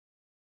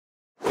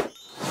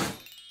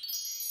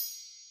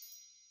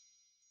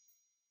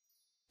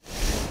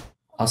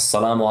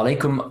Assalamu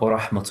alaikum wa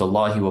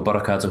rahmatullahi wa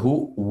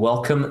barakatuhu.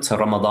 Welcome to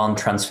Ramadan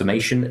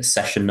Transformation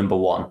session number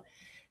 1.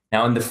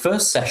 Now, in the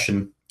first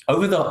session,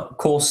 over the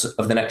course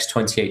of the next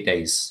 28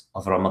 days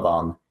of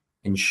Ramadan,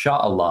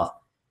 inshallah,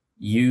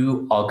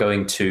 you are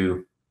going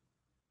to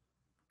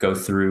go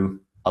through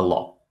a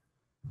lot.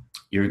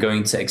 You're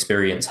going to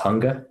experience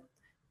hunger.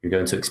 You're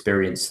going to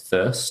experience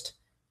thirst.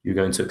 You're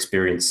going to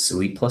experience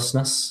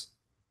sleeplessness.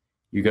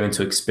 You're going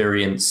to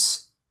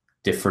experience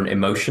different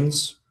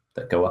emotions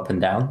that go up and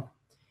down.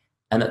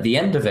 And at the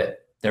end of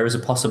it, there is a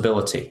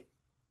possibility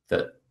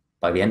that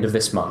by the end of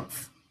this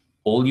month,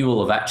 all you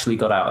will have actually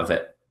got out of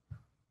it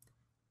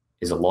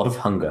is a lot of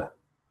hunger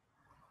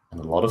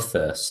and a lot of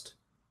thirst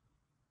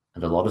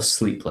and a lot of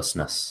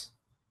sleeplessness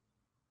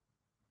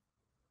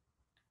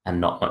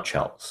and not much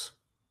else.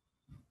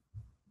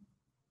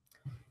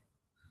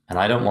 And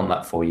I don't want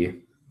that for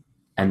you,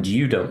 and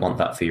you don't want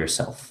that for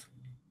yourself.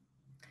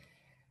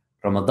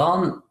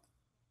 Ramadan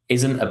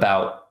isn't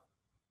about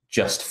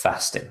just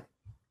fasting.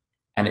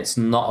 And it's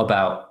not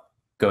about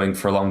going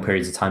for long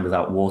periods of time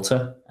without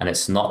water, and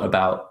it's not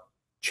about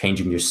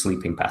changing your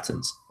sleeping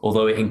patterns,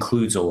 although it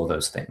includes all of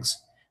those things.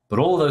 But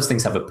all of those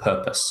things have a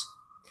purpose.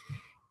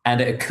 And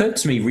it occurred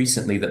to me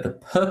recently that the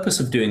purpose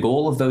of doing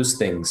all of those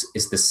things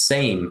is the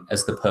same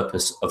as the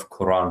purpose of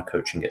Quran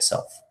coaching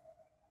itself.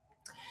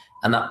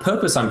 And that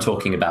purpose I'm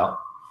talking about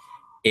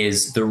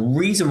is the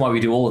reason why we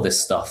do all of this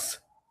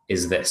stuff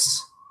is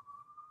this.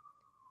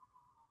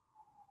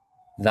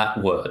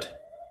 That word.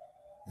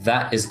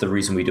 That is the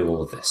reason we do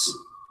all of this.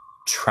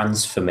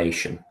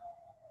 Transformation.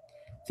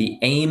 The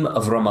aim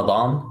of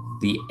Ramadan,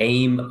 the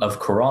aim of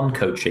Quran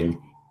coaching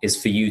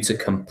is for you to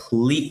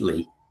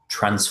completely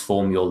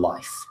transform your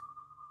life.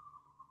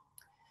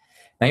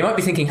 Now you might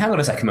be thinking, hang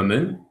on a second,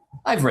 Mamoon.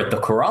 I've read the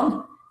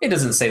Quran. It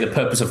doesn't say the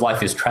purpose of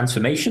life is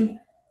transformation.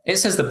 It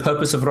says the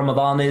purpose of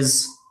Ramadan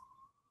is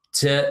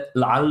to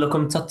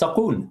لَعَلَّكُمْ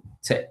تَتَّقُونَ,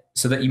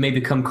 so that you may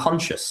become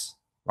conscious,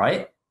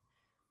 right?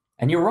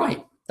 And you're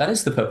right. That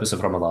is the purpose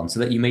of Ramadan, so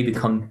that you may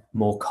become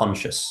more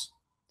conscious,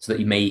 so that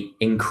you may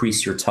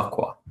increase your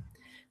taqwa.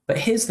 But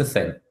here's the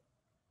thing.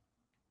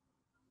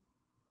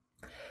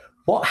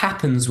 What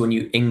happens when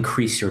you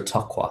increase your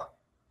taqwa?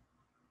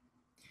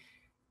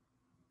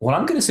 What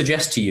I'm going to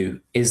suggest to you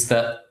is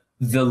that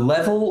the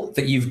level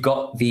that you've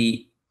got,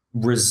 the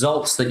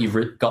results that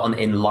you've gotten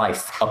in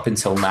life up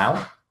until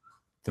now,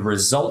 the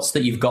results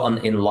that you've gotten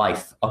in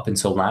life up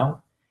until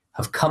now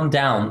have come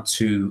down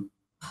to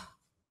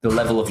the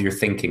level of your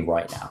thinking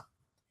right now.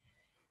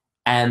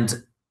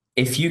 And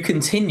if you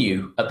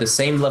continue at the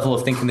same level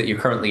of thinking that you're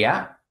currently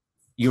at,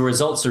 your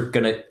results are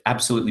going to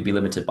absolutely be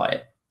limited by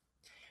it.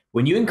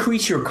 When you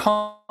increase your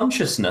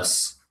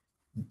consciousness,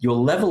 your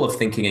level of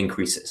thinking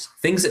increases.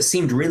 Things that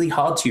seemed really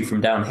hard to you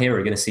from down here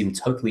are going to seem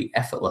totally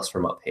effortless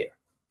from up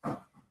here,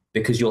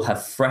 because you'll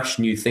have fresh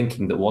new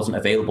thinking that wasn't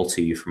available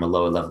to you from a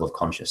lower level of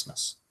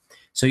consciousness.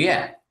 So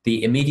yeah,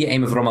 the immediate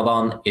aim of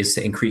Ramadan is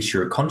to increase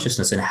your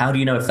consciousness. And how do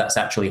you know if that's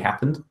actually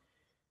happened?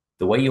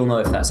 The way you'll know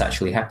if that's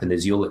actually happened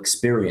is you'll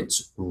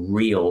experience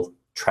real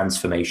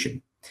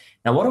transformation.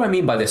 Now, what do I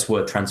mean by this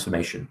word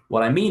transformation?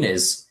 What I mean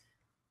is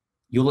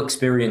you'll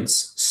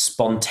experience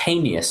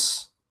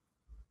spontaneous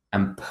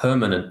and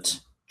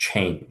permanent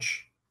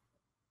change.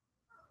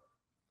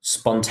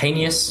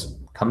 Spontaneous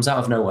comes out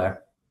of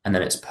nowhere, and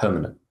then it's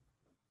permanent.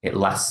 It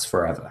lasts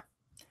forever.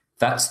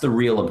 That's the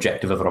real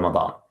objective of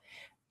Ramadan.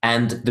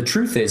 And the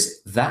truth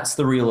is, that's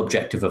the real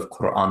objective of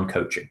Quran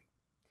coaching.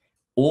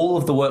 All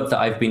of the work that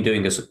I've been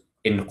doing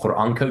in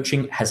Quran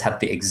coaching has had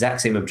the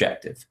exact same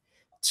objective: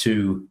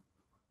 to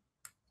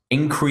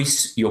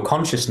increase your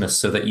consciousness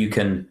so that you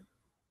can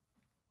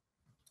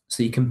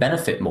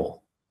benefit more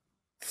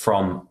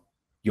from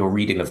your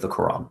reading of the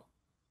Quran.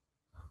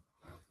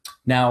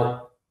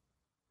 Now,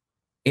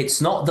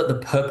 it's not that the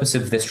purpose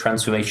of this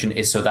transformation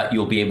is so that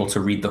you'll be able to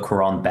read the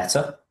Quran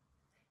better.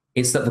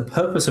 It's that the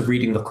purpose of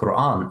reading the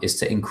Quran is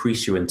to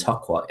increase you in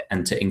taqwa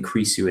and to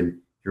increase you in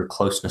your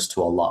closeness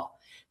to Allah.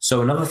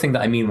 So another thing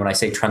that I mean when I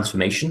say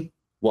transformation,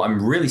 what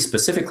I'm really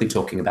specifically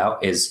talking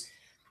about is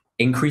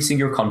increasing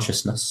your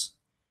consciousness,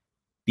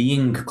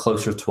 being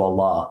closer to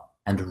Allah,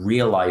 and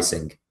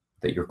realizing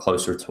that you're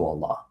closer to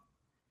Allah.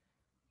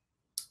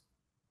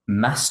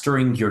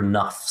 Mastering your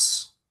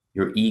nafs,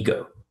 your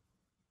ego,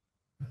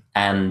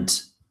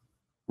 and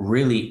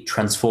really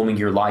transforming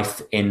your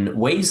life in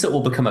ways that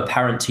will become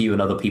apparent to you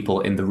and other people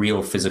in the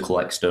real physical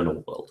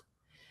external world,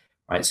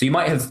 right? So you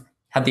might have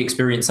had the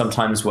experience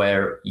sometimes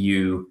where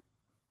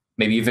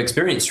maybe you've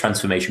experienced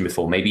transformation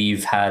before. Maybe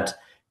you've had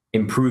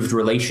improved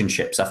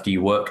relationships after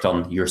you worked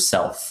on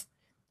yourself,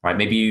 right?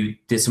 Maybe you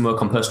did some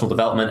work on personal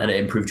development and it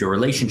improved your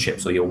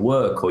relationships or your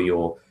work or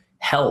your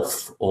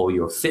health or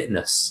your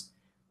fitness.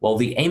 Well,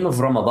 the aim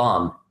of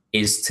Ramadan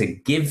is to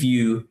give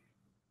you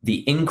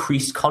the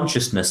increased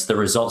consciousness that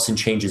results in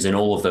changes in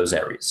all of those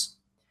areas.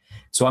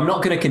 So I'm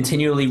not going to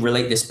continually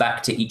relate this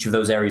back to each of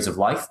those areas of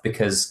life,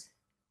 because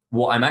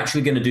what I'm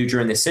actually going to do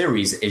during this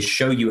series is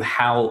show you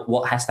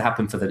what has to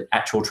happen for the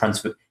actual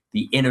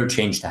the inner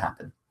change to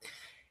happen.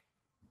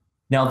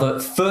 Now, the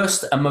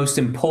first and most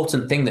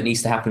important thing that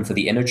needs to happen for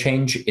the inner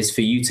change is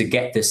for you to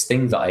get this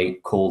thing that I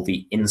call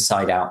the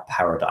inside out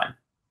paradigm.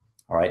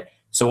 All right.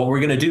 So what we're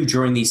going to do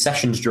during these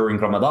sessions during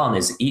Ramadan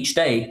is each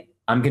day,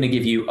 I'm going to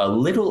give you a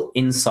little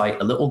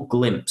insight, a little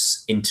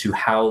glimpse into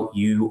how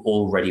you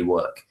already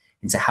work,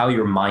 into how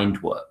your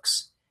mind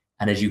works.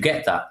 And as you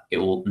get that, it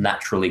will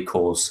naturally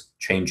cause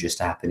changes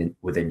to happen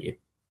within you.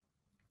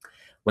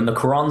 When the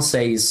Quran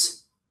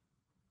says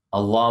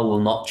Allah will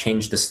not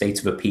change the state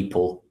of a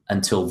people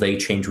until they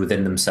change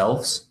within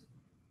themselves,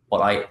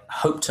 what I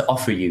hope to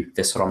offer you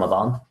this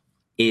Ramadan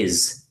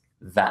is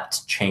that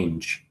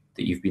change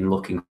that you've been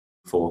looking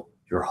for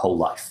your whole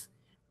life.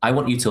 I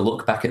want you to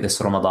look back at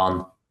this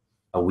Ramadan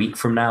a week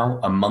from now,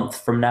 a month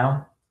from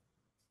now,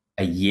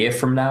 a year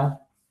from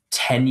now,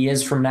 10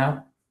 years from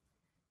now,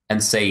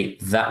 and say,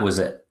 that was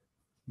it.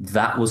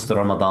 That was the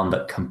Ramadan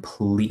that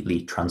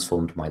completely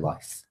transformed my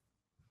life.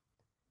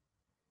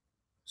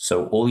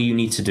 So all you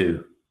need to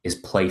do is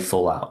play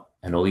full out.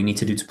 And all you need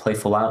to do to play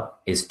full out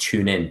is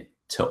tune in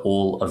to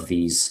all of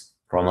these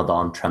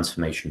Ramadan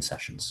transformation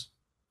sessions.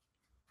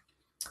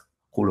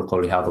 قولوا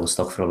قولي هذا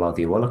واستغفر الله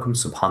لي ولكم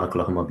سبحانك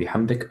اللهم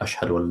وبحمدك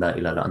أشهد أن لا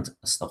إله إلا أنت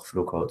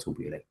أستغفرك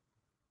وأتوب إليك